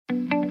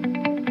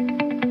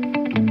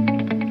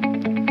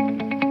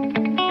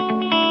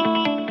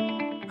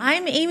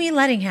I'm Amy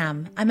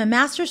Lettingham. I'm a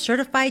Master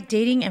Certified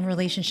Dating and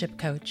Relationship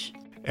Coach.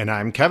 And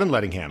I'm Kevin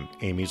Lettingham,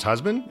 Amy's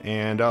husband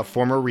and a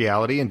former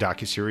reality and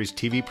docuseries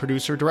TV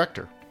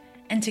producer-director.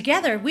 And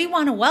together, we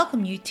want to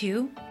welcome you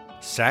to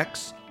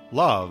Sex,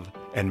 Love,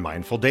 and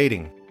Mindful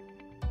Dating.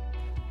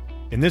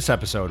 In this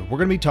episode, we're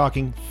going to be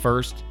talking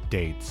first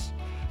dates,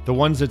 the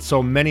ones that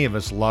so many of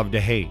us love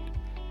to hate.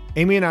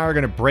 Amy and I are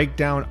going to break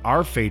down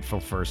our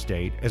fateful first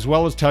date, as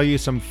well as tell you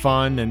some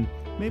fun and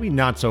maybe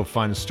not so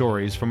fun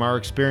stories from our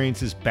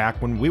experiences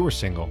back when we were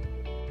single.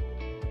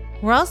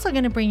 We're also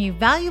going to bring you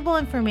valuable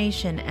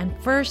information and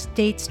first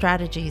date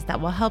strategies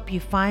that will help you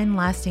find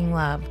lasting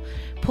love,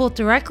 pulled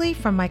directly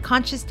from my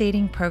Conscious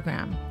Dating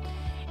program.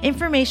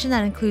 Information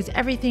that includes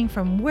everything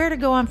from where to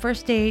go on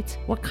first dates,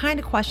 what kind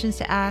of questions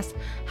to ask,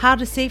 how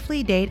to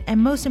safely date,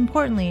 and most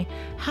importantly,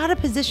 how to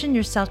position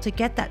yourself to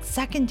get that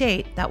second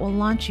date that will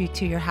launch you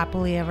to your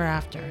happily ever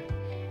after.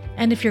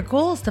 And if your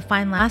goal is to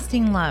find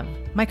lasting love,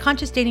 my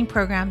Conscious Dating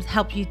programs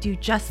help you do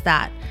just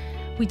that.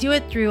 We do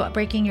it through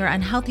breaking your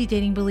unhealthy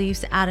dating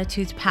beliefs,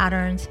 attitudes,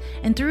 patterns,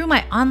 and through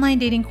my online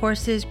dating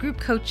courses, group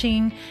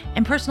coaching,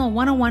 and personal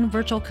one-on-one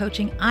virtual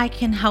coaching, I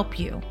can help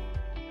you.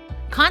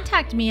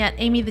 Contact me at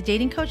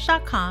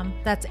amythedatingcoach.com,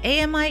 that's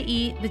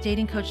AMIE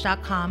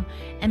thedatingcoach.com,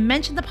 and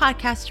mention the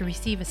podcast to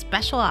receive a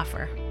special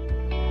offer.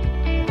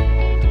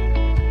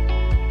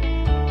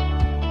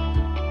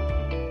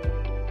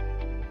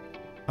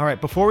 All right,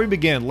 before we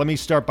begin, let me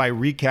start by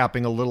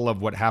recapping a little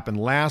of what happened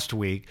last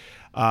week,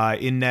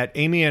 in that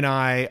Amy and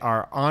I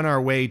are on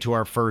our way to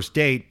our first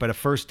date, but a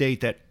first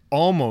date that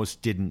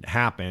almost didn't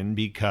happen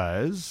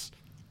because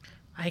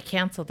I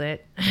canceled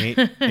it.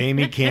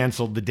 Amy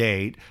canceled the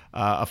date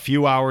a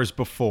few hours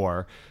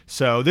before.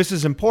 So this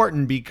is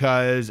important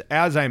because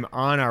as I'm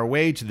on our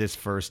way to this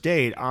first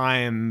date, I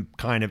am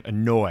kind of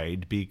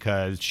annoyed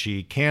because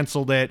she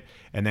canceled it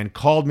and then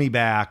called me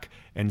back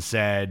and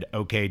said,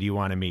 okay, do you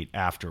want to meet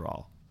after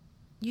all?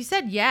 You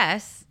said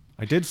yes.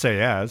 I did say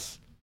yes.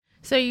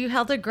 So you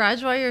held a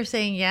grudge while you were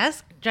saying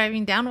yes,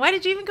 driving down? Why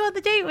did you even go on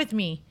the date with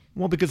me?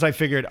 Well, because I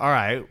figured, all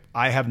right,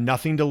 I have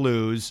nothing to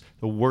lose.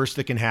 The worst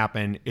that can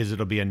happen is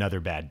it'll be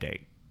another bad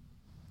date.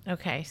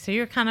 Okay, so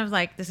you're kind of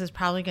like, this is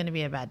probably going to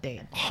be a bad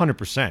date.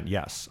 100%,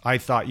 yes. I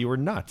thought you were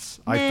nuts.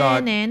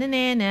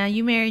 Nah,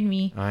 you married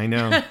me. I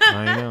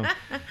know.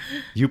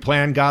 You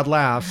plan, God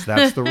laughs.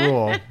 That's the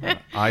rule.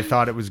 I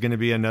thought it was going to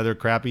be another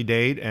crappy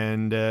date,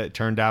 and it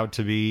turned out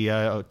to be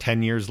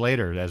 10 years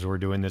later as we're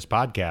doing this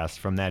podcast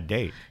from that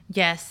date.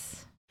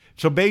 Yes.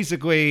 So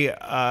basically,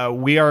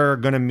 we are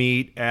going to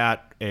meet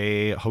at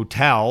a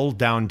hotel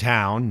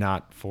downtown,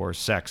 not for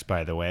sex,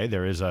 by the way.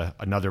 There is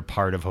another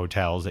part of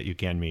hotels that you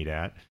can meet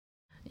at.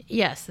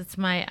 Yes, it's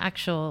my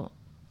actual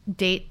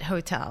date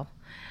hotel.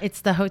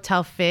 It's the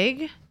Hotel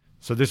Fig.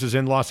 So this is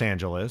in Los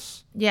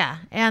Angeles. Yeah,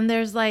 and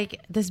there's like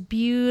this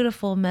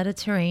beautiful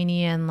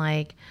Mediterranean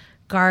like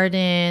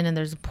garden, and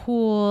there's a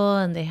pool,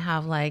 and they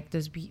have like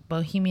those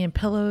bohemian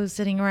pillows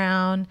sitting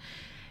around,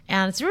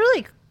 and it's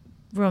really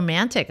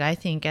romantic, I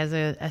think, as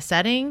a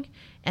setting,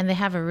 and they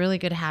have a really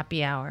good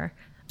happy hour.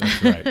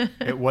 That's right.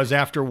 It was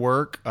after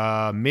work,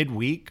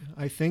 midweek,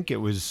 I think. It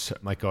was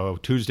like a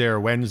Tuesday or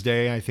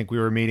Wednesday, I think we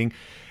were meeting.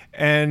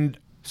 And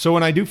so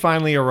when I do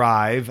finally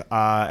arrive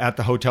at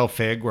the Hotel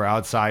Fig, we're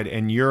outside,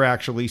 and you're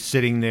actually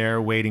sitting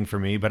there waiting for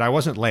me, but I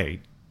wasn't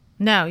late.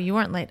 No, you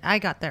weren't late. I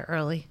got there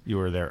early. You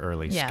were there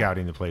early, yeah.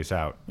 Scouting the place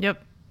out.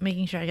 Yep.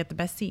 Making sure I get the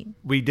best seat.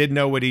 We did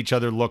know what each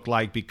other looked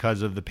like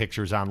because of the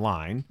pictures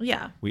online.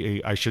 Yeah.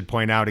 I should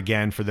point out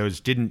again, for those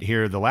who didn't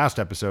hear the last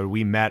episode,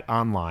 we met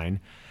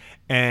online.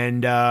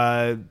 And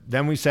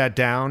then we sat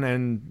down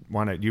and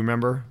do you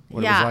remember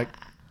what it was like?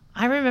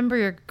 I remember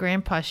your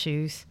grandpa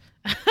shoes.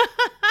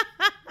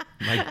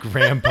 My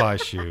grandpa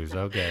shoes,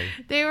 okay.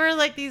 They were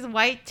like these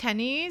white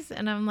tennies,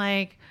 and I'm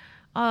like,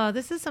 oh,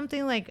 this is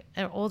something like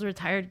an old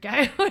retired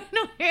guy would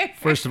wear.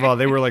 First of all,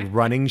 they were like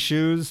running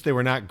shoes. They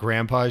were not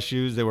grandpa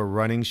shoes. They were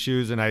running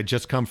shoes, and I had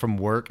just come from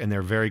work, and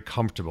they're very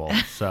comfortable.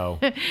 So,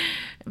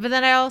 but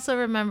then I also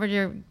remembered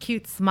your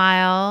cute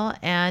smile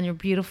and your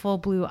beautiful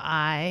blue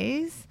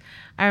eyes.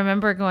 I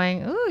remember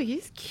going, ooh,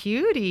 he's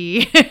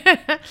cutie.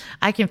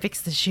 I can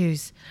fix the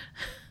shoes.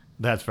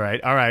 That's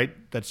right. All right.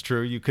 That's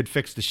true. You could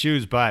fix the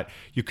shoes, but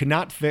you could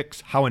not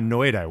fix how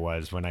annoyed I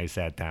was when I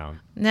sat down.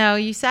 No,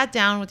 you sat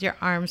down with your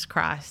arms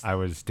crossed. I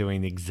was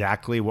doing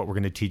exactly what we're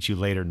going to teach you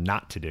later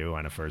not to do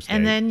on a first date.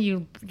 And then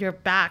your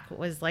back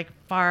was like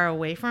far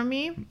away from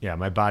me. Yeah,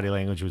 my body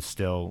language was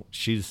still,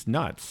 she's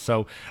nuts.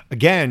 So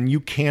again,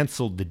 you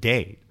canceled the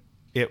date.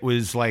 It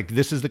was like,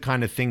 this is the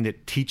kind of thing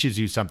that teaches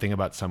you something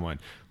about someone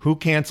who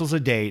cancels a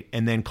date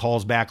and then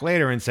calls back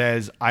later and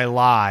says, I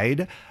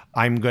lied.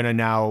 I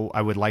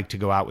would like to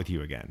go out with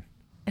you again.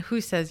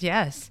 Who says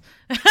yes?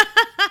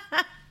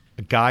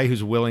 A guy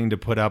who's willing to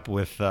put up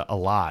with a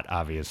lot,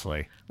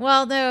 obviously.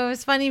 Well, no, it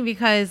was funny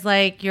because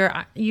like you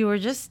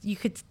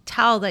could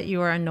tell that you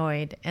were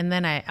annoyed, and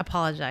then I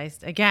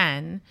apologized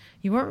again.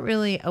 You weren't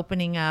really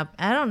opening up.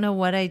 I don't know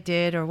what I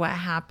did or what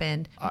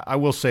happened. I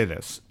will say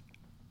this.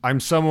 I'm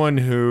someone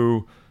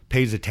who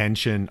pays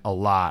attention a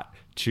lot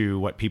to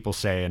what people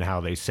say and how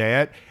they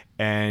say it.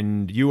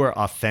 And you were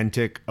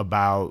authentic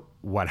about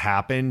what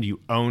happened. You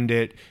owned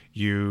it.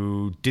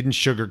 You didn't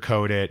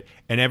sugarcoat it.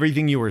 And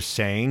everything you were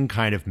saying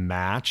kind of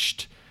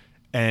matched.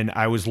 And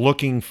I was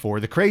looking for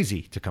the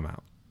crazy to come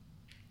out.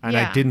 And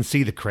I didn't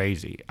see the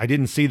crazy. I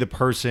didn't see the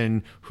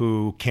person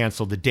who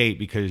canceled the date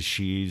because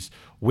she's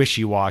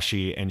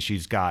wishy-washy and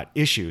she's got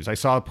issues. I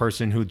saw a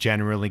person who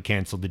generally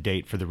canceled the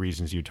date for the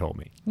reasons you told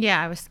me.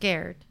 Yeah, I was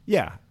scared.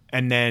 Yeah.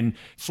 And then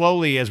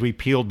slowly, as we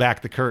peeled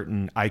back the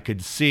curtain, I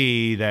could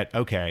see that,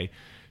 okay,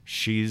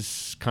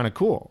 she's kind of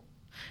cool.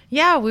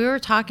 Yeah, we were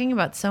talking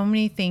about so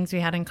many things we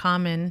had in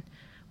common.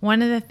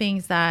 One of the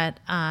things that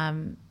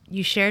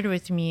you shared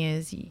with me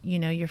is, you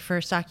know, your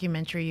first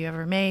documentary you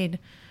ever made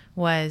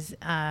was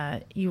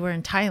you were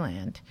in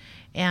Thailand,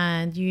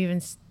 and you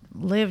even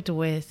lived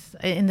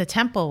in the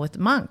temple with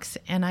monks.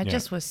 And I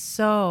just was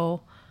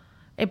so,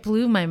 it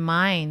blew my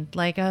mind.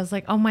 Like, I was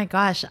like, oh my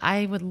gosh,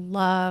 I would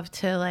love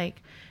to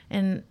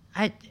and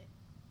I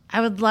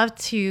would love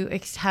to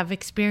have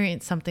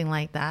experienced something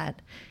like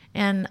that.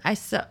 And I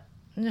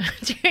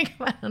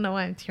don't know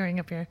why I'm tearing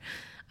up here.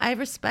 I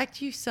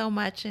respect you so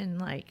much in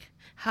like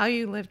how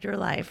you lived your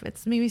life.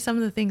 It's maybe some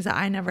of the things that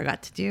I never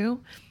got to do,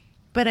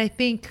 but I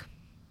think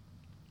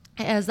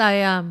as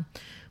I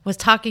was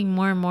talking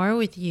more and more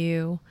with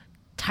you,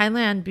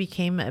 Thailand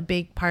became a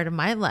big part of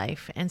my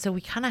life. And so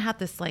we kind of had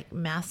this like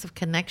massive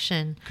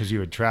connection. Because you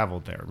had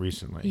traveled there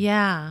recently.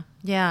 Yeah.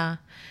 Yeah.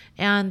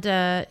 And,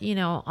 you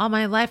know, all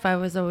my life I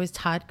was always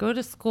taught, go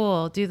to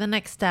school, do the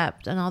next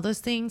step and all those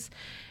things.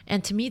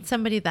 And to meet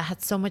somebody that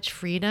had so much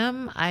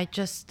freedom,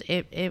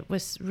 it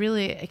was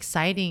really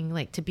exciting,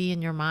 like to be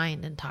in your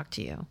mind and talk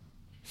to you.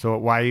 So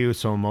why are you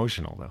so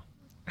emotional though?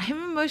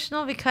 I'm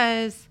emotional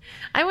because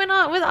I went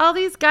out with all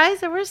these guys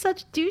that were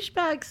such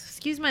douchebags.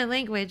 Excuse my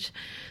language.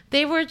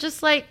 They were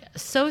just like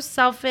so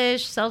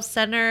selfish,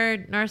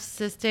 self-centered,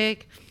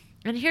 narcissistic.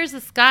 And here's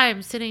this guy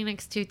I'm sitting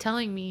next to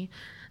telling me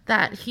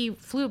that he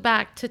flew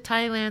back to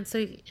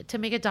Thailand to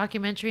make a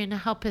documentary and to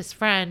help his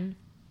friend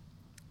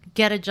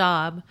get a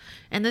job.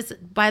 And this,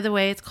 by the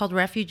way, it's called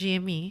Refugee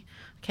and Me.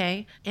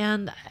 Okay.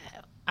 And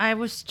I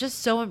was just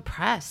so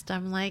impressed.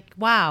 I'm like,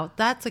 wow,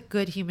 that's a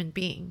good human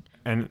being.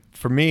 And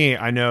for me,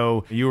 I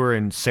know you were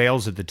in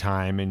sales at the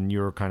time and you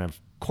were kind of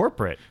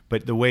corporate,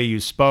 but the way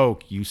you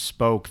spoke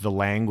the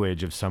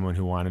language of someone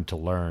who wanted to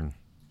learn,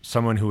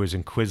 someone who was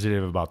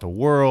inquisitive about the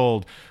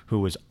world, who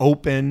was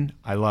open.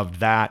 I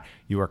loved that.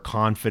 You were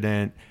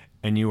confident,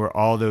 and you were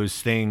all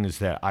those things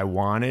that I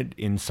wanted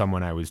in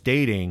someone I was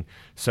dating.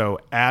 So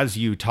as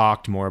you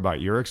talked more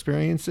about your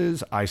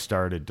experiences, I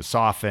started to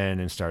soften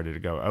and started to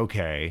go,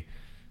 okay,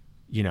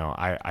 you know,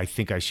 I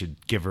think I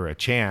should give her a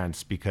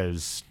chance,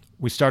 because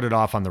we started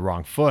off on the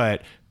wrong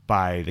foot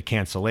by the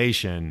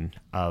cancellation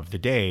of the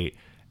date.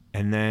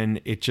 And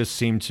then it just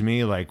seemed to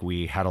me like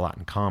we had a lot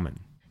in common.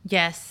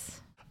 Yes.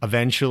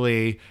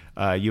 Eventually,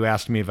 you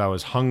asked me if I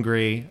was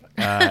hungry,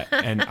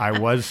 and I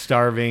was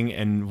starving,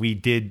 and we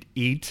did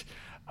eat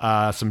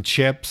some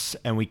chips,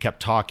 and we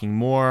kept talking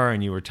more,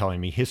 and you were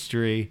telling me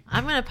history.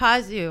 I'm going to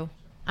pause you.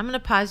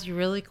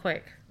 Really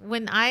quick.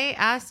 When I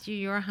asked you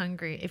if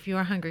you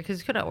were hungry, because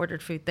you could have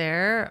ordered food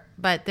there,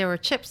 but there were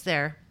chips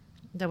there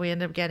that we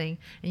ended up getting,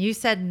 and you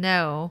said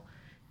no.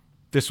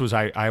 This was,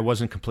 I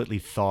wasn't completely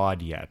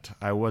thawed yet.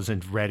 I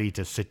wasn't ready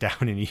to sit down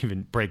and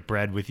even break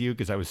bread with you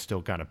because I was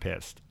still kind of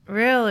pissed.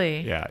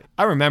 Really? Yeah.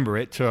 I remember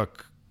it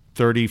took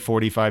 30,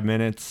 45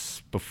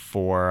 minutes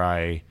before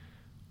I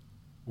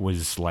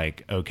was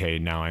like, okay,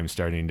 now I'm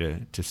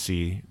starting to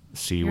see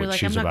You're what like,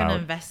 she's about. I'm not going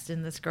to invest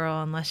in this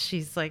girl unless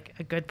she's like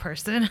a good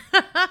person.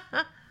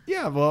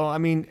 Yeah, well, I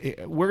mean,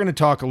 we're going to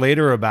talk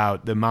later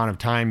about the amount of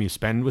time you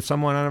spend with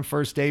someone on a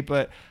first date,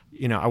 but,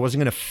 you know, I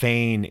wasn't going to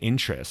feign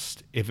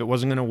interest. If it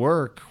wasn't going to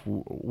work,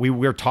 we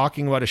were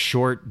talking about a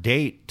short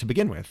date to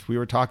begin with. We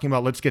were talking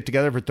about, let's get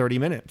together for 30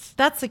 minutes.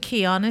 That's the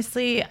key.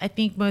 Honestly, I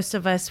think most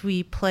of us,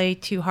 we play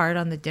too hard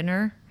on the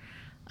dinner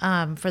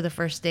for the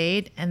first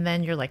date, and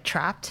then you're like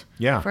trapped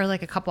for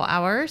like a couple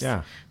hours.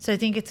 Yeah. So I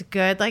think it's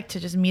good like to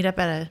just meet up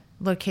at a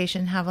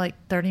location, have like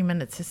 30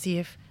 minutes to see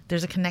if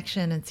there's a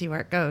connection and see where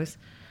it goes.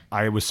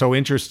 I was so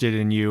interested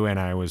in you, and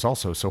I was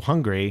also so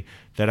hungry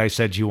that I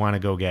said, you want to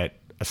go get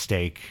a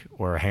steak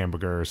or a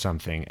hamburger or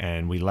something?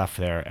 And we left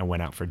there and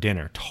went out for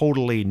dinner.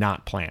 Totally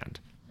not planned.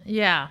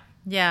 Yeah.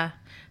 Yeah.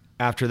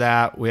 After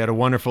that, we had a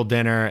wonderful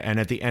dinner. And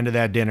at the end of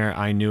that dinner,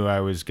 I knew I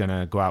was going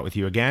to go out with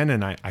you again.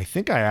 And I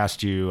think I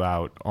asked you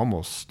out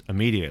almost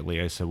immediately.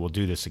 I said, we'll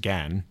do this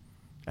again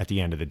at the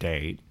end of the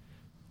date.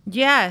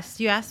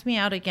 Yes, you asked me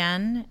out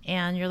again,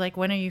 and you're like,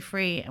 when are you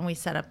free? And we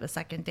set up a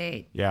second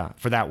date. Yeah,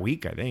 for that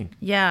week, I think.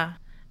 Yeah.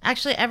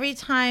 Actually, every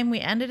time we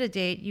ended a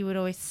date, you would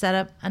always set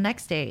up a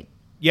next date.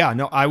 Yeah,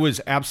 no, I was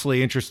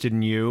absolutely interested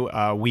in you.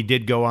 We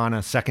did go on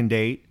a second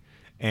date,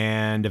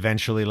 and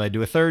eventually led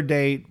to a third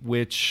date,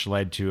 which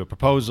led to a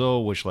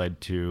proposal, which led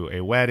to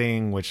a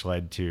wedding, which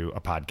led to a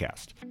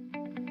podcast.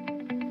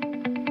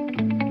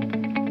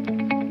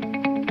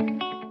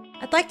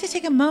 I'd like to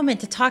take a moment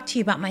to talk to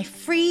you about my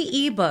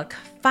free ebook,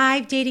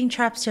 5 Dating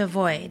Traps to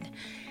Avoid.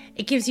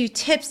 It gives you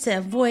tips to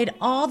avoid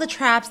all the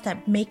traps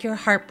that make your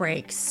heart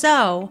break.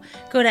 So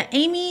go to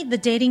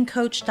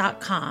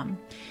amythedatingcoach.com,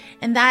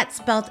 and that's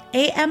spelled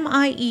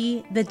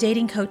AMIE,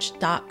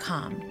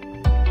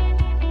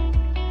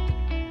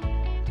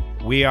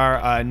 thedatingcoach.com. We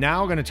are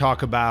now going to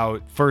talk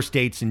about first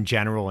dates in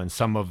general and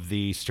some of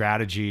the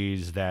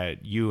strategies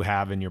that you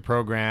have in your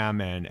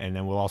program. And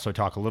then we'll also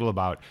talk a little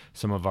about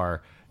some of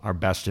our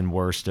best and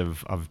worst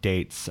of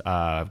dates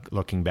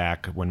looking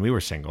back when we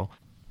were single.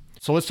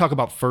 So let's talk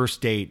about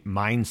first date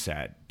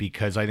mindset,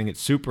 because I think it's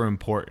super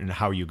important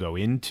how you go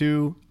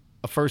into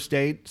a first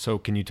date. So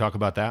can you talk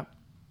about that?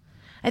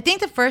 I think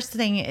the first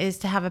thing is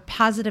to have a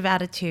positive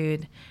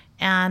attitude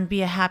and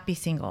be a happy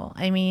single.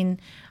 I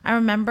mean, I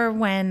remember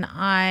when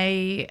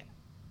I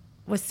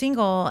was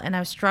single and I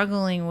was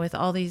struggling with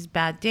all these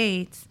bad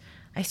dates,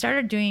 I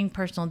started doing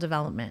personal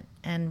development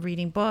and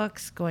reading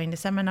books, going to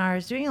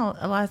seminars, doing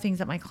a lot of things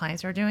that my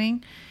clients are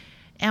doing.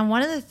 And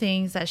one of the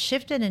things that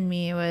shifted in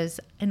me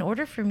was, in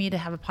order for me to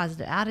have a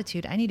positive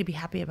attitude, I need to be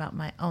happy about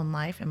my own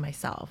life and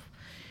myself.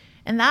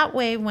 And that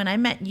way, when I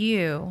met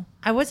you,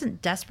 I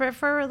wasn't desperate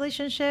for a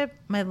relationship.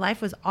 My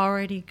life was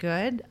already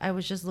good. I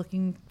was just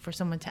looking for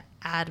someone to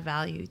add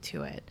value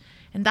to it.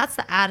 And that's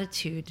the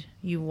attitude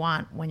you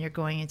want when you're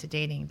going into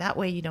dating. That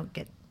way you don't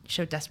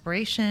show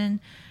desperation.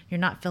 You're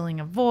not filling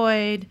a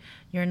void.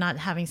 You're not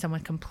having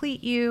someone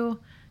complete you.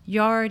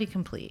 You're already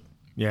complete.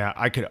 Yeah,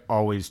 I could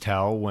always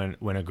tell when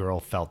a girl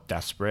felt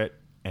desperate,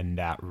 and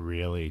that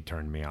really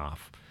turned me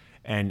off.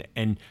 And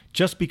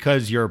just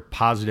because you're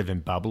positive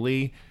and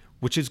bubbly,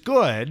 which is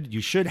good,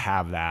 you should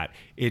have that.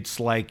 It's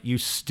like you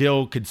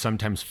still could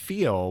sometimes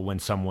feel when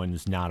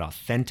someone's not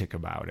authentic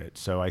about it.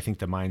 So I think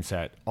the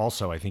mindset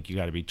also, I think you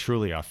got to be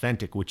truly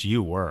authentic, which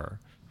you were.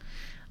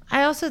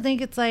 I also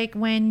think it's like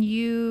when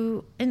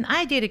you, and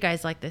I dated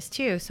guys like this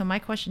too. So my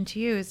question to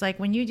you is like,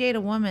 when you date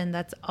a woman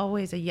that's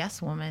always a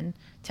yes woman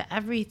to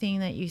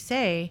everything that you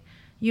say,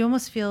 you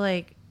almost feel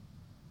like,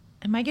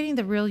 am I getting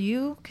the real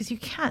you? Because you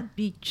can't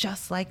be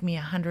just like me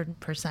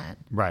 100%.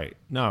 Right.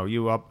 No,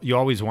 you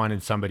always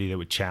wanted somebody that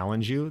would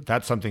challenge you.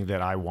 That's something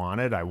that I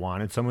wanted. I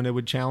wanted someone that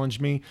would challenge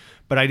me,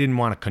 but I didn't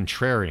want a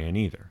contrarian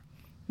either.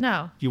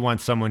 No. You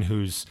want someone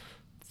who's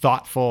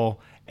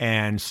thoughtful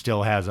and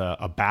still has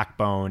a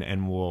backbone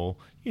and will,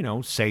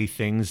 say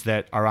things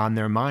that are on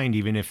their mind,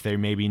 even if they're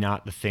maybe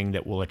not the thing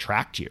that will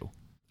attract you.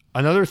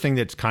 Another thing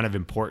that's kind of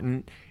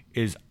important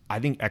is, I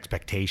think,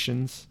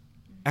 expectations.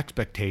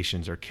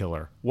 Expectations are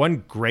killer.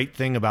 One great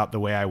thing about the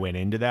way I went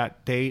into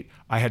that date,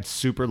 I had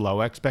super low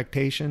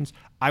expectations.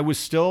 I was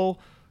still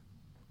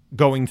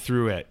going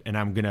through it, and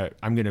I'm gonna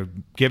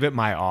give it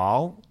my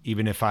all,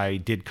 even if I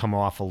did come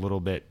off a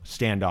little bit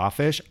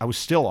standoffish. I was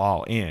still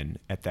all in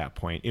at that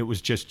point. It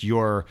was just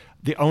the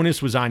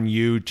onus was on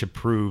you to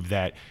prove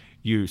that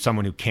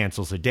someone who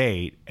cancels a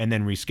date and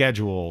then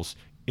reschedules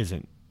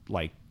isn't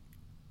like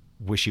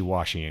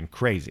wishy-washy and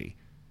crazy.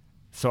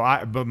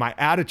 But my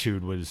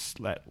attitude was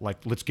like,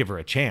 let's give her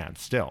a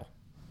chance still.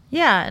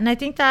 Yeah. And I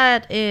think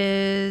that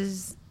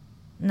is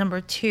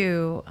number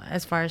 2,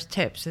 as far as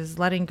tips, is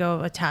letting go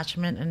of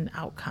attachment and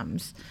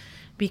outcomes.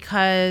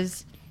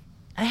 Because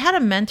I had a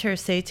mentor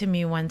say to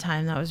me one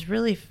time that was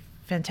really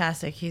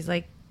fantastic. He's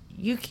like,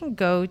 you can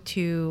go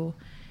to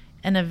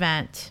an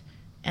event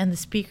and the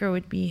speaker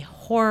would be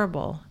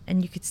horrible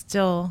and you could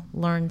still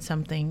learn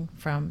something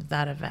from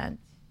that event.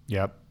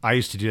 Yep. I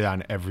used to do that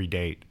on every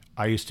date.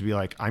 I used to be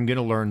like, I'm going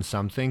to learn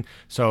something.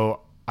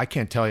 So I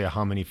can't tell you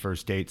how many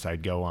first dates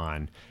I'd go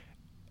on.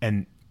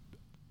 And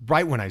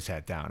right when I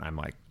sat down, I'm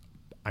like,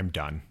 I'm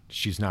done.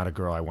 She's not a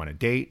girl I want to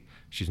date.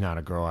 She's not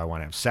a girl I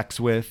want to have sex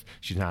with.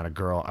 She's not a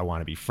girl I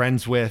want to be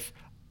friends with.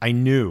 I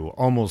knew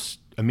almost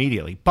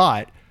immediately,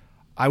 but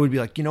I would be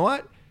like, you know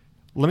what?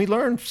 Let me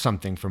learn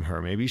something from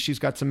her. Maybe she's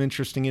got some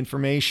interesting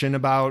information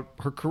about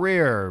her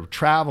career,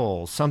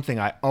 travel, something.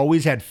 I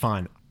always had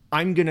fun.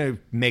 I'm going to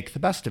make the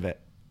best of it,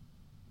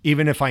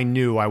 even if I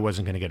knew I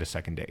wasn't going to get a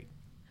second date.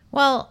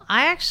 Well,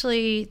 I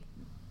actually,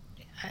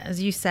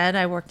 as you said,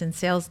 I worked in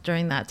sales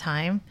during that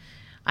time.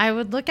 I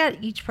would look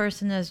at each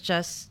person as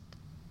just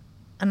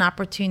an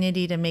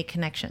opportunity to make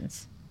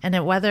connections.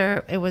 And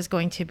whether it was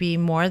going to be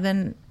more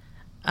than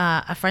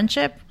a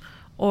friendship,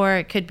 or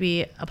it could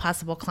be a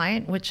possible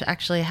client, which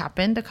actually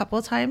happened a couple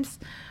of times,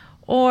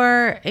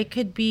 or it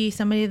could be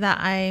somebody that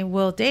I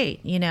will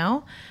date,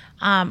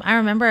 I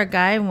remember a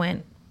guy I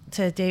went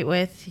to a date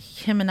with,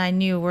 him and I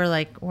knew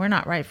we're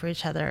not right for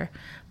each other,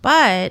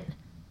 but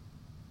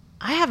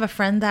I have a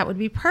friend that would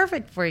be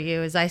perfect for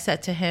you, as I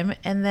said to him.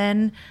 And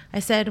then I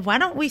said, why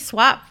don't we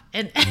swap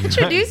and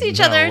introduce each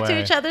other to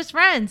each other's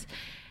friends?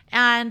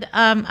 And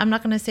I'm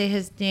not going to say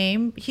his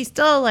name. He's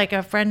still like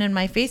a friend in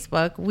my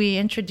Facebook. We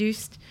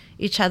introduced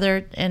each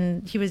other,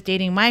 and he was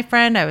dating my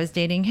friend. I was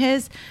dating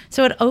his.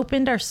 So it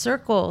opened our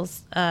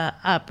circles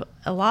up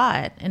a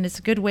lot. And it's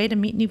a good way to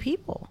meet new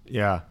people.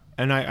 Yeah.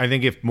 And I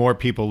think if more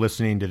people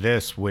listening to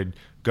this would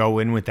go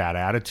in with that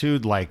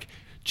attitude, like,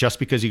 just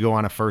because you go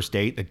on a first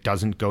date that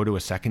doesn't go to a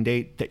second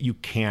date, that you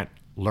can't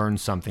learn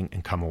something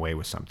and come away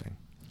with something.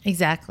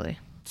 Exactly.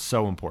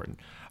 So important.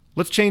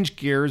 Let's change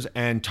gears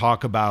and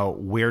talk about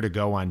where to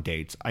go on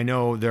dates. I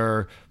know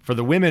for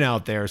the women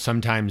out there,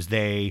 sometimes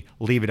they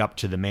leave it up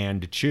to the man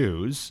to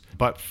choose.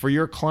 But for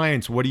your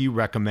clients, what do you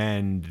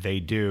recommend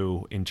they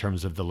do in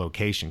terms of the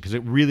location? Because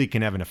it really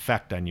can have an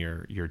effect on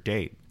your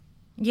date.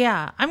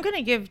 Yeah, I'm going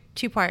to give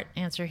two-part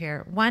answer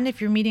here. One, if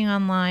you're meeting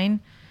online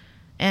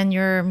and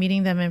you're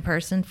meeting them in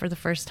person for the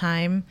first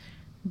time,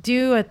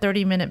 do a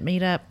 30-minute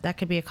meetup. That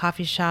could be a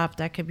coffee shop.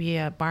 That could be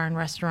a bar and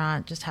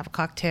restaurant. Just have a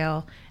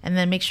cocktail. And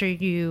then make sure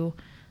you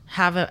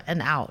have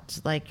an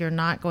out. Like, you're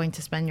not going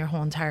to spend your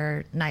whole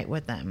entire night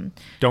with them.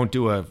 Don't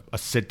do a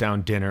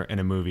sit-down dinner and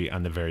a movie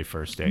on the very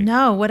first date.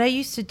 No, what I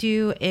used to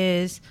do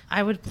is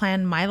I would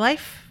plan my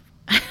life.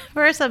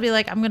 First, I'll be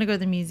like, I'm going to go to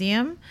the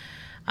museum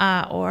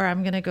or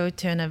I'm going to go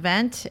to an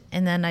event.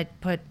 And then I'd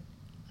put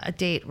a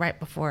date right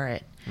before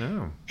it.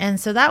 Oh. And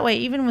so that way,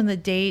 even when the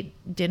date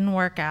didn't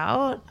work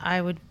out,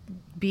 I would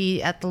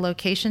be at the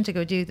location to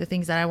go do the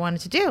things that I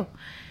wanted to do.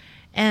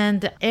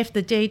 And if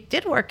the date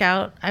did work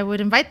out, I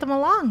would invite them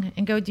along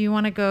and go, do you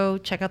want to go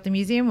check out the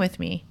museum with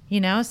me?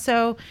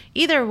 So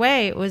either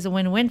way, it was a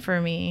win-win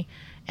for me.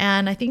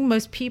 And I think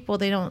most people,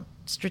 they don't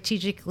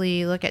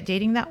strategically look at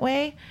dating that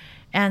way.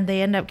 And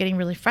they end up getting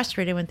really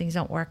frustrated when things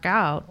don't work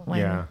out,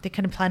 when they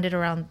could have planned it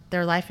around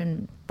their life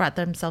and brought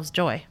themselves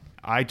joy.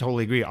 I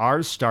totally agree.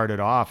 Ours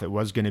started off, it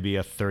was going to be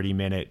a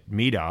 30-minute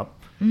meetup,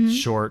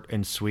 short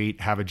and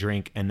sweet, have a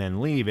drink, and then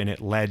leave. And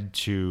it led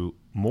to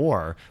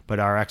more. But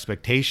our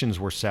expectations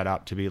were set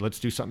up to be, let's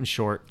do something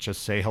short,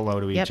 just say hello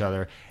to each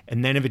other.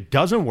 And then if it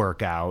doesn't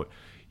work out,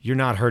 you're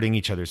not hurting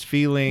each other's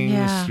feelings.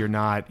 Yeah. You're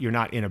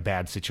not in a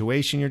bad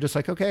situation. You're just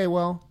like, okay,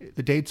 well,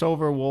 the date's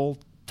over. We'll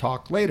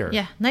talk later.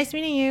 Yeah. Nice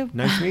meeting you.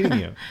 Nice meeting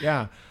you.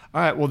 Yeah.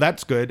 All right. Well,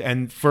 that's good.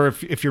 And for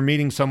if you're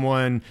meeting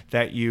someone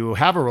that you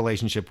have a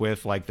relationship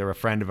with, like they're a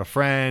friend of a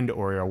friend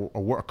or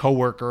a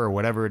coworker or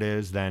whatever it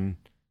is, then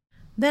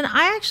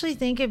I actually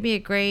think it'd be a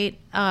great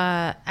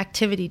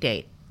activity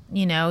date.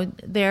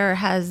 There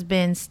has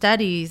been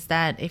studies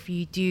that if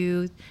you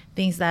do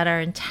things that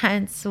are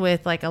intense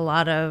with like a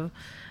lot of,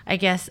 I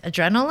guess,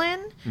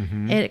 adrenaline,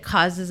 it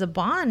causes a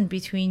bond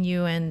between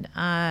you and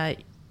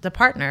the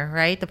partner,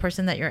 right? The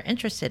person that you're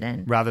interested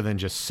in. Rather than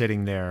just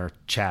sitting there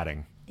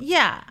chatting.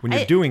 Yeah. When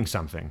you're doing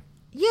something.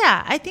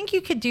 Yeah, I think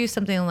you could do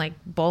something like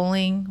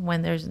bowling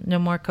when there's no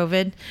more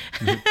COVID.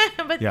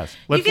 But yes,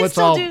 let's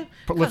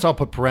all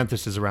put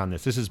parentheses around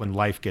this. This is when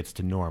life gets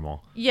to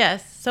normal.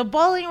 Yes, so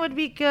bowling would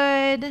be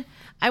good.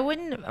 I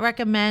wouldn't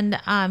recommend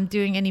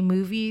doing any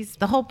movies.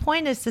 The whole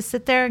point is to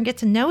sit there and get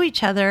to know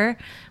each other.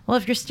 Well,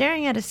 if you're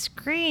staring at a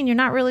screen, you're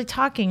not really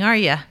talking, are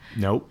you?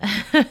 Nope.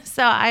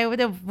 So I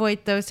would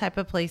avoid those type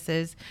of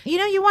places.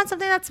 You want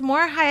something that's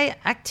more high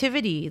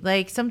activity,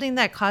 like something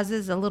that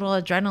causes a little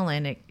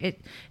adrenaline.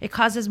 It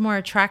causes more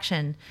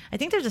attraction. I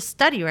think there's a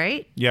study,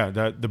 right? Yeah,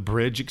 the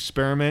bridge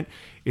experiment.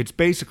 It's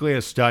basically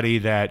a study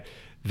that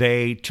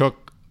they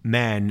took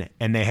men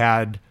and they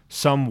had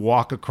some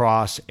walk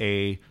across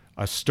a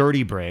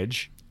sturdy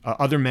bridge.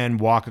 Other men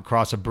walk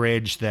across a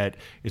bridge that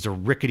is a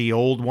rickety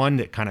old one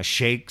that kind of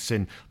shakes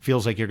and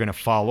feels like you're going to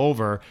fall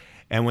over.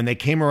 And when they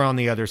came around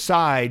the other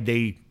side,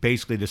 the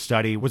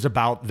study was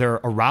about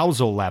their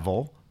arousal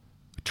level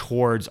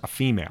towards a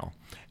female.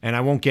 And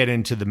I won't get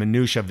into the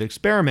minutia of the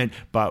experiment,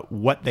 but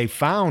what they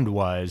found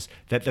was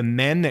that the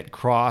men that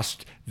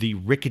crossed the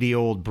rickety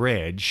old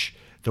bridge,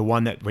 the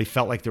one that they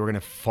felt like they were going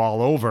to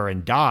fall over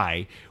and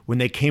die, when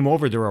they came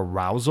over, their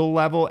arousal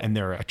level and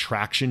their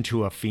attraction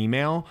to a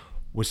female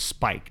was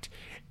spiked.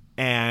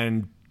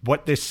 And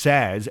what this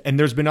says, and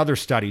there's been other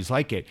studies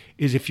like it,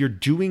 is if you're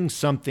doing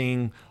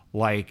something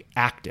like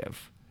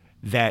active,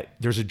 that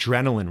there's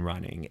adrenaline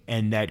running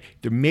and that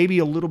there may be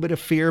a little bit of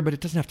fear, but it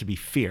doesn't have to be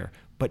fear,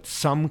 but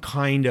some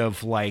kind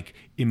of like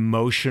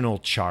emotional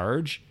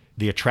charge,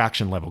 the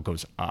attraction level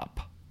goes up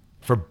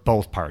for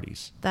both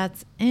parties.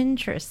 That's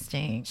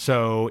interesting.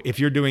 So if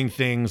you're doing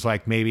things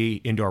like maybe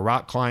indoor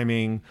rock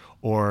climbing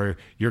or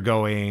you're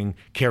going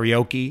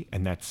karaoke,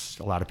 and that's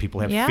a lot of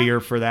people have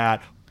fear for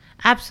that.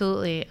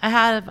 Absolutely. I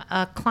had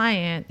a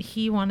client,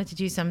 he wanted to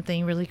do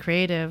something really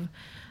creative,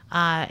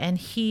 and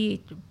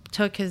he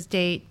took his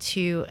date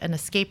to an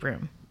escape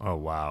room. Oh,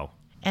 wow.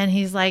 And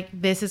he's like,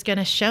 this is going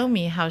to show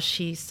me how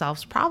she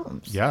solves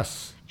problems.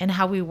 Yes. And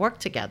how we work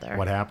together.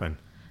 What happened?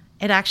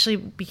 It actually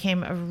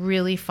became a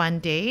really fun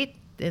date,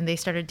 and they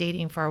started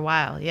dating for a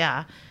while.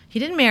 Yeah. He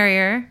didn't marry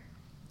her.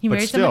 He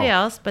married somebody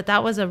else, but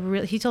that was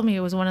he told me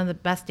it was one of the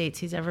best dates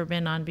he's ever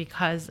been on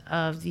because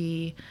of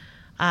the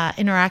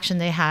interaction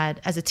they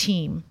had as a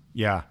team.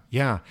 Yeah,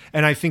 yeah.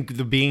 And I think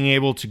the being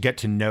able to get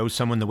to know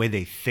someone, the way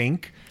they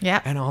think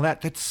and all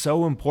that, that's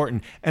so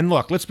important. And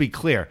look, let's be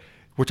clear.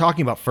 We're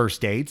talking about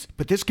first dates,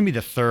 but this can be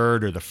the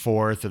third or the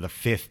fourth or the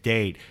fifth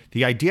date.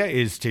 The idea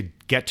is to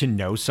get to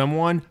know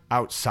someone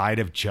outside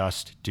of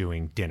just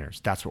doing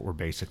dinners. That's what we're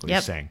basically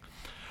saying.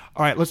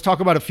 All right, let's talk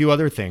about a few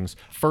other things.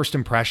 First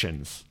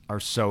impressions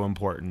are so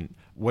important.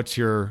 What's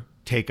your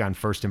take on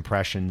first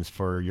impressions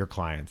for your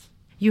clients?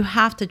 You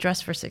have to dress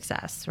for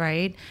success,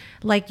 right?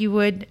 Like you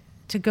would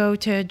to go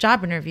to a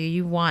job interview.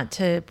 You want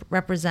to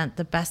represent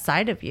the best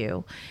side of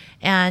you.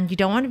 And you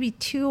don't want to be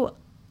too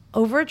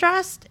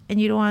overdressed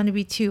and you don't want to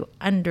be too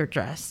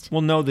underdressed.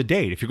 Well, know the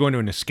date. If you're going to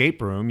an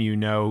escape room, you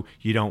know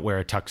you don't wear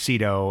a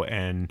tuxedo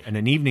and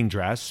an evening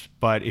dress.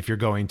 But if you're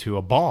going to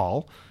a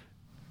ball,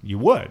 you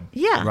would.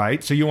 Yeah.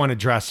 Right? So you want to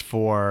dress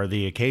for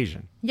the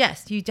occasion.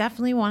 Yes, you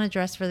definitely want to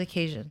dress for the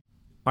occasion.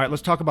 All right,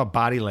 let's talk about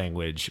body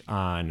language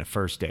on a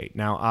first date.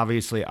 Now,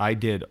 obviously, I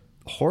did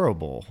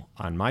horrible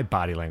on my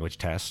body language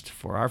test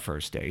for our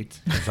first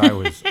date because I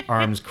was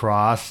arms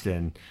crossed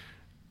and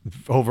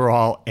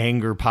overall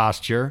anger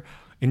posture.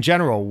 In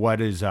general, what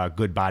does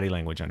good body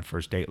language on a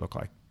first date look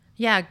like?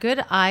 Yeah,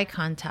 good eye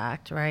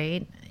contact,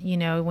 right? You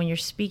know, when you're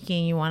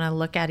speaking, you want to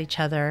look at each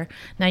other.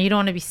 Now, you don't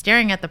want to be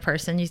staring at the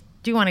person. You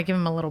do want to give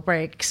them a little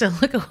break. So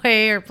look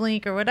away or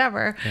blink or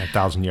whatever. Yeah,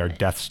 1,000-yard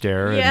death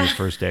stare at your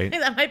first date.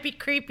 That might be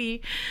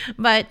creepy.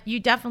 But you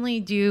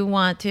definitely do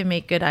want to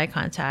make good eye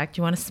contact.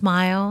 You want to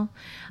smile.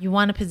 You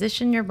want to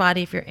position your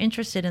body, if you're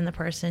interested in the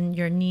person,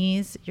 your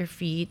knees, your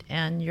feet,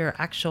 and your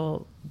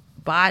actual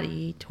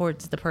body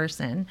towards the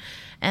person.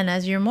 And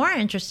as you're more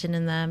interested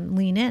in them,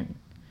 lean in.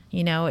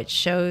 You know, it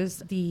shows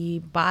the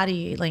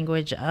body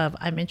language of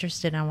I'm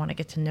interested and I want to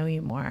get to know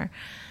you more.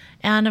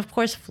 And of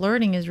course,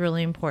 flirting is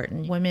really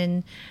important.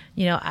 Women,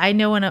 you know, I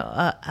know when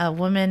a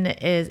woman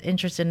is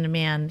interested in a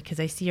man because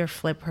I see her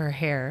flip her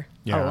hair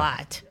a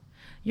lot.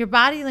 Your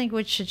body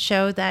language should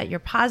show that you're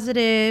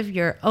positive,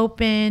 you're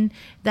open,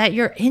 that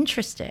you're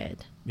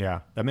interested.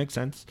 Yeah, that makes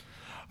sense.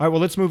 All right, well,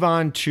 let's move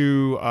on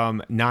to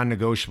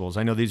non-negotiables.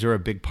 I know these are a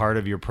big part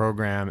of your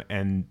program,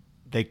 and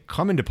they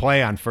come into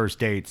play on first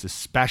dates,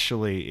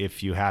 especially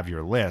if you have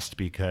your list,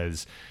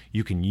 because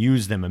you can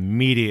use them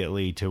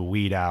immediately to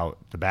weed out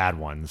the bad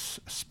ones,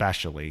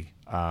 especially.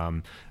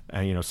 And,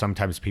 you know,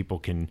 sometimes people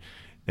can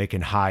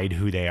hide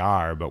who they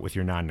are, but with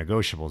your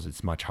non-negotiables,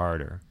 it's much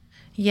harder.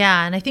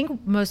 Yeah, and I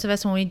think most of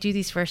us, when we do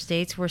these first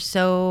dates, we're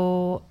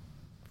so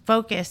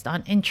focused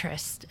on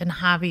interest and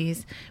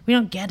hobbies. We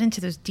don't get into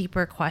those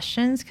deeper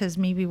questions because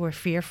maybe we're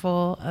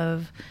fearful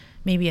of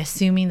maybe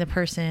assuming the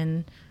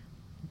person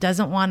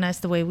doesn't want us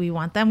the way we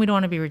want them. We don't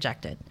want to be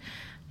rejected.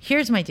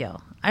 Here's my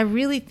deal. I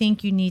really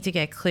think you need to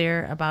get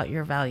clear about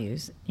your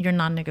values, your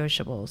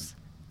non-negotiables.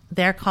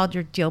 They're called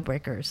your deal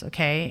breakers,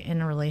 okay,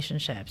 in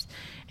relationships.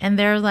 And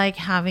they're like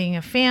having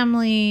a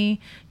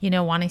family, you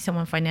know, wanting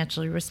someone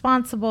financially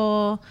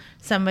responsible,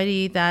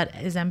 somebody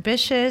that is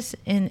ambitious,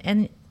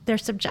 and they're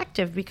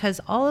subjective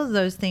because all of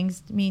those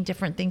things mean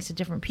different things to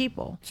different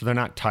people. So they're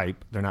not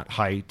type, they're not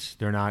height,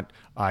 they're not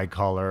eye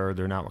color,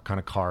 they're not what kind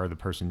of car the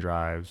person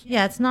drives.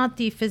 Yeah, it's not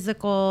the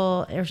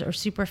physical or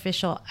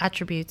superficial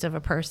attributes of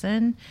a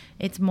person.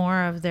 It's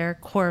more of their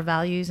core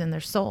values and their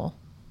soul.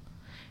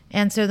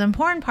 And so the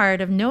important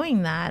part of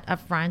knowing that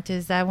up front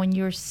is that when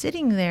you're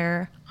sitting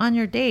there on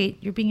your date,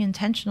 you're being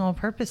intentional,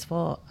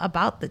 purposeful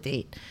about the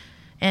date.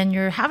 And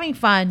you're having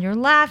fun, you're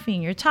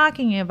laughing, you're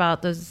talking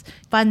about those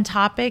fun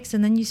topics,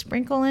 and then you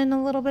sprinkle in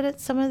a little bit of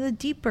some of the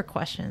deeper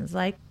questions.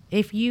 Like,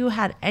 if you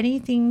had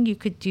anything you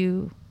could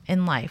do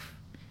in life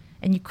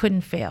and you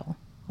couldn't fail,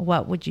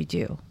 what would you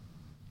do?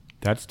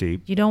 That's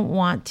deep. You don't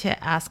want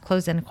to ask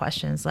closed-ended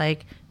questions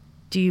like,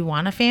 do you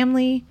want a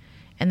family?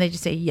 And they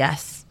just say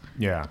yes.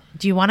 Yeah.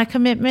 Do you want a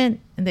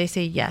commitment? And they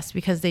say yes,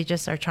 because they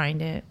just are trying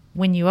to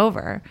win you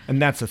over.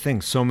 And that's the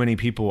thing. So many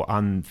people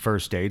on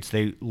first dates,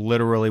 they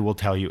literally will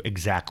tell you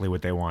exactly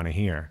what they want to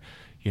hear.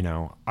 You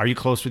know, are you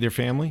close with your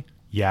family?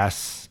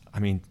 Yes. I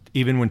mean,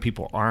 even when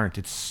people aren't,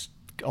 it's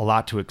a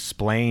lot to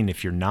explain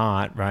if you're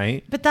not,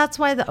 right? But that's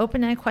why the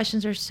open-ended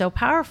questions are so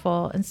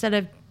powerful. Instead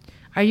of,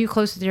 are you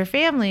close with your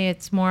family?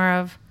 It's more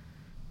of,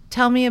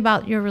 tell me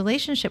about your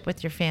relationship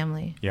with your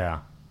family.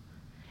 Yeah.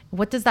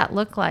 What does that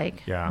look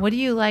like? Yeah. What do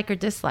you like or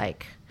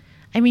dislike?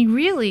 I mean,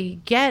 really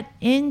get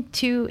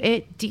into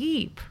it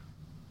deep.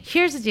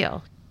 Here's the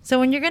deal. So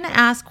when you're going to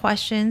ask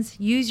questions,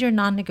 use your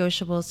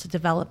non-negotiables to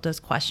develop those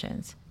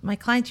questions. My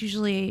clients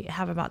usually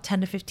have about 10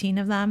 to 15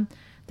 of them.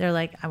 They're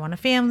like, I want a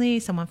family,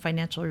 someone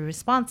financially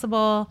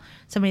responsible,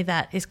 somebody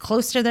that is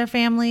close to their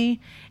family,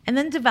 and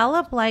then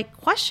develop like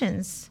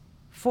questions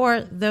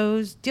for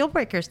those deal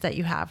breakers that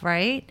you have,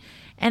 right?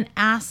 And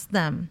ask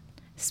them.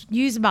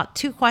 Use about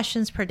 2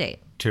 questions per date.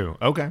 2.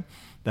 Okay.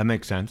 That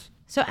makes sense.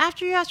 So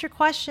after you ask your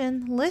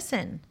question,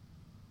 listen.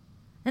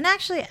 And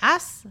actually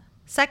ask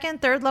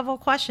second, third level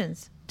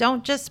questions.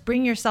 Don't just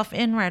bring yourself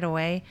in right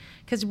away,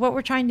 because what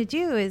we're trying to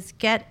do is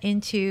get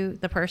into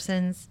the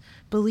person's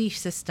belief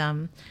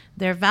system,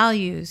 their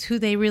values, who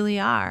they really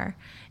are.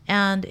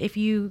 And if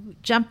you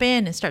jump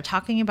in and start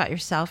talking about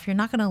yourself, you're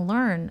not going to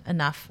learn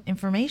enough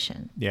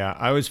information. Yeah,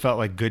 I always felt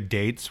like good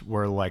dates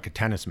were like a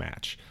tennis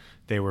match.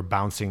 They were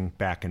bouncing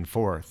back and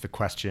forth, the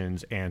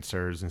questions,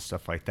 answers, and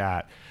stuff like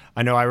that.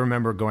 I know I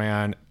remember going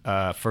on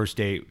a first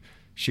date.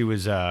 She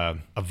was a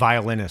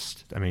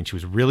violinist. I mean, she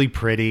was really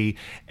pretty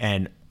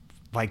and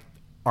like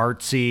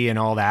artsy and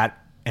all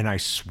that. And I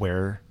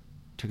swear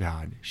to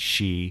God,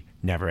 she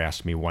never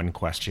asked me one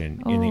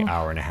question in the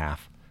hour and a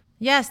half.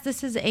 Yes,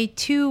 this is a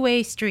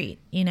two-way street.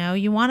 You know,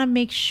 you want to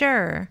make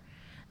sure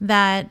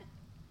that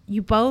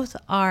you both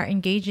are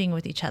engaging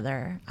with each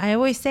other. I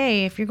always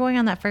say if you're going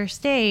on that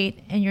first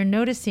date and you're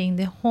noticing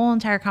the whole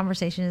entire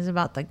conversation is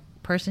about the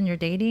person you're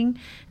dating,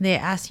 they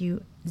ask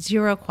you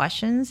 0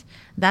 questions,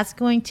 that's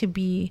going to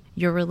be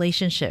your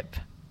relationship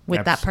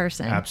with that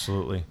person.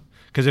 Absolutely.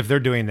 Because if they're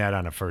doing that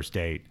on a first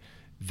date,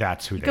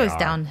 that's who they are. It goes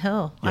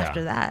downhill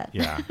after that.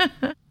 Yeah.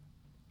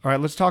 All right,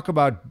 let's talk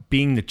about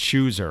being the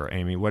chooser,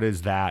 Amy. What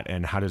is that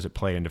and how does it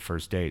play into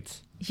first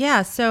dates?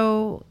 Yeah,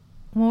 so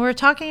when we're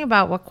talking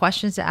about what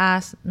questions to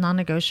ask,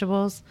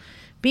 non-negotiables,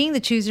 being the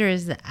chooser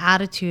is the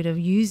attitude of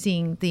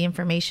using the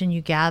information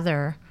you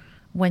gather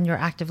when you're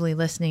actively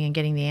listening and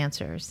getting the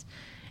answers.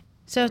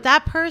 So if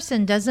that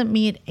person doesn't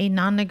meet a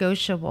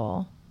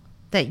non-negotiable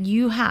that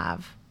you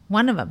have,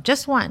 one of them,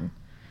 just one,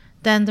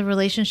 then the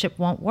relationship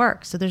won't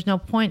work. So there's no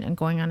point in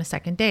going on a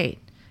second date.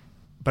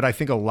 But I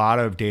think a lot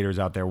of daters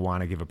out there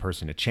want to give a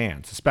person a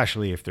chance,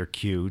 especially if they're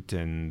cute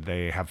and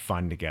they have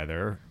fun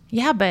together.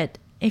 Yeah, but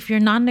if your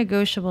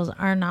non-negotiables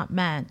are not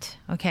met,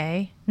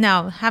 okay?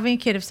 Now, having a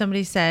kid, if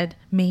somebody said,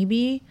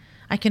 maybe,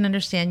 I can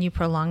understand you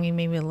prolonging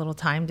maybe a little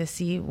time to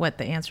see what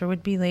the answer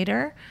would be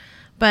later.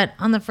 But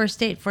on the first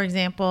date, for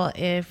example,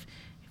 if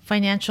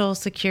financial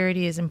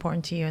security is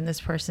important to you and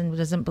this person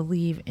doesn't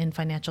believe in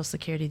financial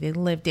security, they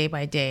live day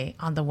by day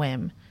on the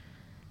whim.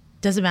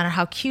 Doesn't matter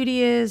how cute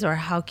he is or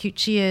how cute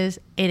she is,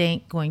 it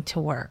ain't going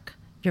to work.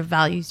 Your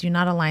values do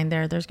not align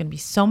there. There's going to be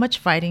so much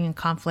fighting and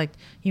conflict,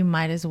 you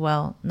might as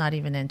well not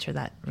even enter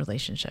that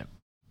relationship.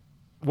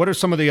 What are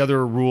some of the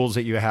other rules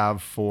that you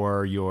have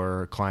for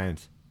your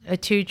clients? A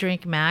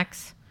 2-drink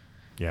max.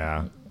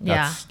 Yeah.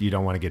 Yeah. You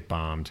don't want to get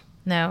bombed.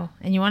 No.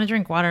 And you want to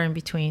drink water in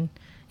between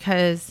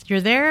because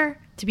you're there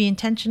to be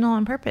intentional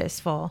and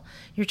purposeful.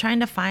 You're trying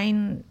to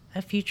find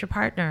a future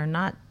partner,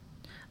 not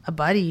a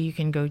buddy you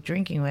can go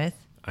drinking with.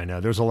 I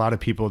know. There's a lot of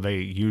people, they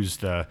use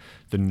the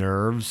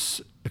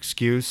nerves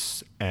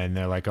excuse and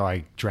they're like, oh,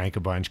 I drank a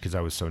bunch because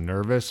I was so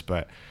nervous.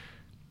 But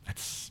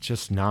that's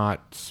just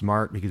not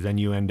smart because then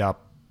you end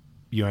up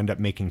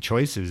making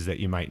choices that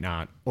you might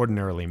not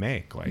ordinarily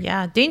make. Like,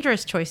 yeah,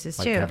 dangerous choices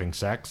like too. Having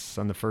sex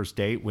on the first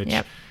date, which,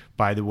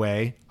 by the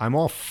way, I'm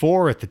all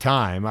for at the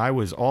time. I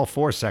was all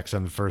for sex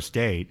on the first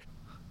date.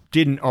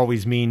 Didn't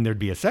always mean there'd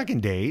be a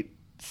second date.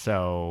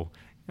 So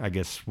I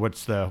guess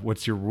what's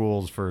your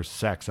rules for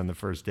sex on the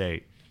first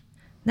date?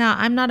 Now,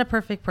 I'm not a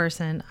perfect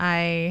person.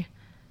 I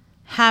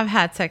have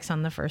had sex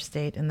on the first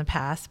date in the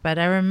past, but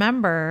I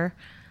remember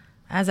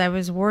as I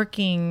was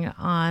working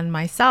on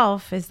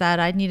myself is that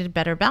I needed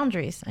better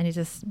boundaries. I need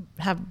to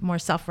have more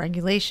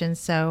self-regulation.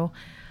 So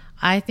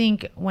I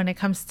think when it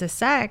comes to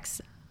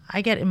sex,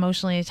 I get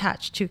emotionally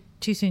attached too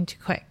soon, too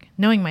quick,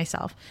 knowing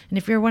myself. And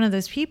if you're one of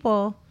those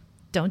people,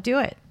 don't do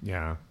it.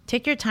 Yeah.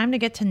 Take your time to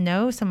get to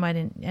know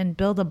somebody and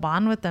build a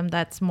bond with them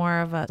that's more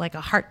of a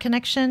heart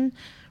connection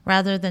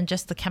rather than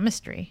just the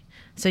chemistry.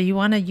 So you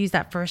want to use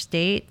that first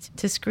date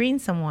to screen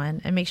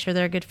someone and make sure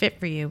they're a good fit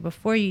for you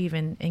before you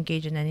even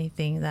engage in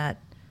anything that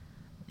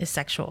is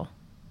sexual.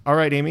 All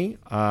right, Amy,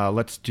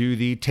 let's do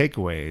the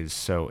takeaways.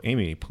 So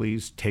Amy,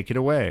 please take it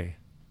away.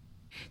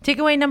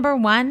 Takeaway number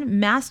 1,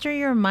 master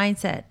your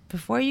mindset.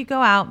 Before you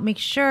go out, make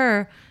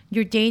sure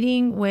you're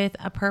dating with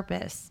a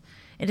purpose.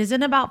 It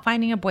isn't about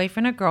finding a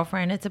boyfriend or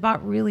girlfriend. It's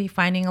about really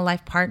finding a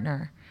life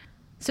partner.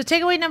 So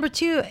takeaway number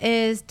 2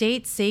 is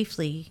date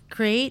safely.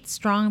 Create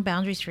strong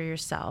boundaries for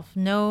yourself.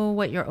 Know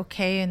what you're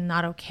okay and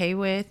not okay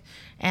with.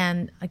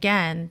 And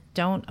again,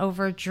 don't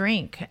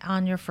overdrink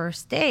on your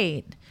first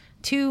date.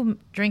 2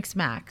 drinks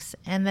max.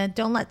 And then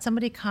don't let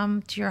somebody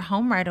come to your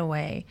home right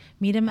away.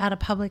 Meet them at a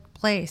public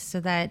place so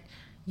that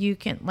you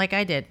can, like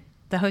I did,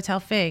 the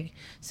Hotel Fig,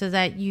 so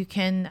that you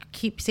can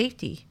keep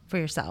safety for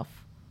yourself.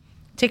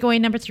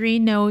 Takeaway number 3,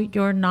 know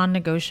your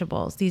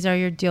non-negotiables. These are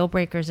your deal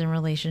breakers in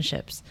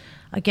relationships.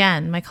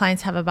 Again, my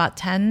clients have about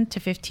 10 to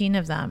 15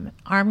 of them.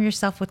 Arm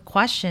yourself with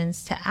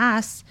questions to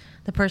ask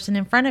the person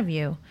in front of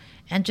you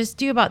and just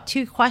do about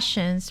 2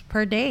 questions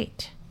per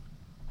date.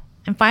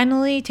 And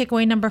finally,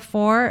 takeaway number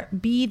 4,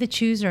 be the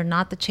chooser,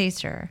 not the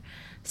chaser.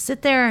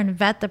 Sit there and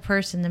vet the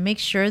person to make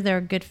sure they're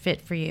a good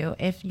fit for you.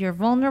 If you're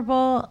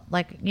vulnerable,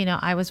 like,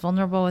 I was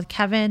vulnerable with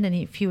Kevin, and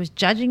if he was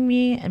judging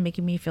me and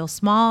making me feel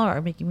small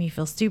or making me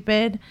feel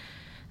stupid,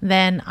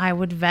 then I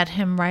would vet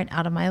him right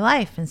out of my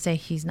life and say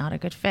he's not a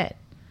good fit.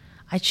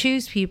 I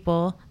choose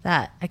people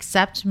that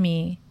accept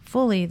me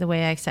fully the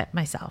way I accept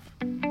myself.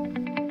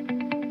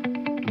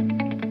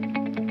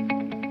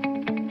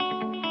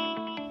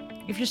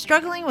 If you're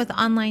struggling with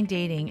online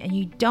dating and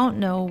you don't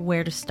know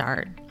where to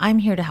start, I'm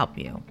here to help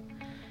you.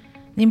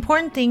 The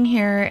important thing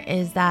here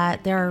is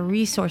that there are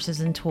resources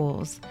and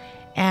tools,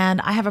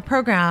 and I have a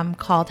program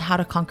called How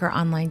to Conquer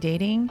Online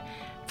Dating.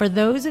 For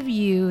those of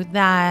you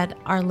that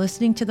are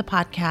listening to the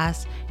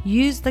podcast,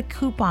 use the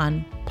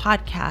coupon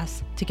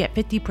podcast to get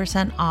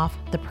 50% off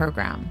the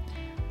program.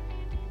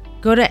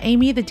 Go to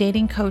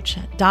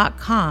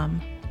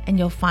amythedatingcoach.com and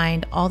you'll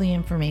find all the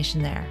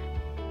information there.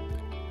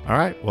 All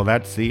right. Well,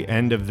 that's the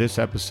end of this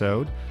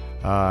episode.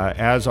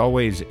 As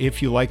always,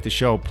 if you like the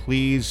show,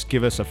 please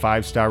give us a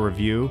 5-star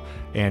review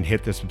and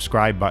hit the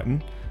subscribe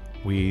button.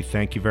 We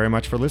thank you very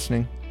much for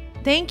listening.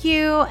 Thank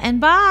you, and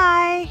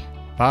bye.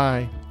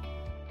 Bye.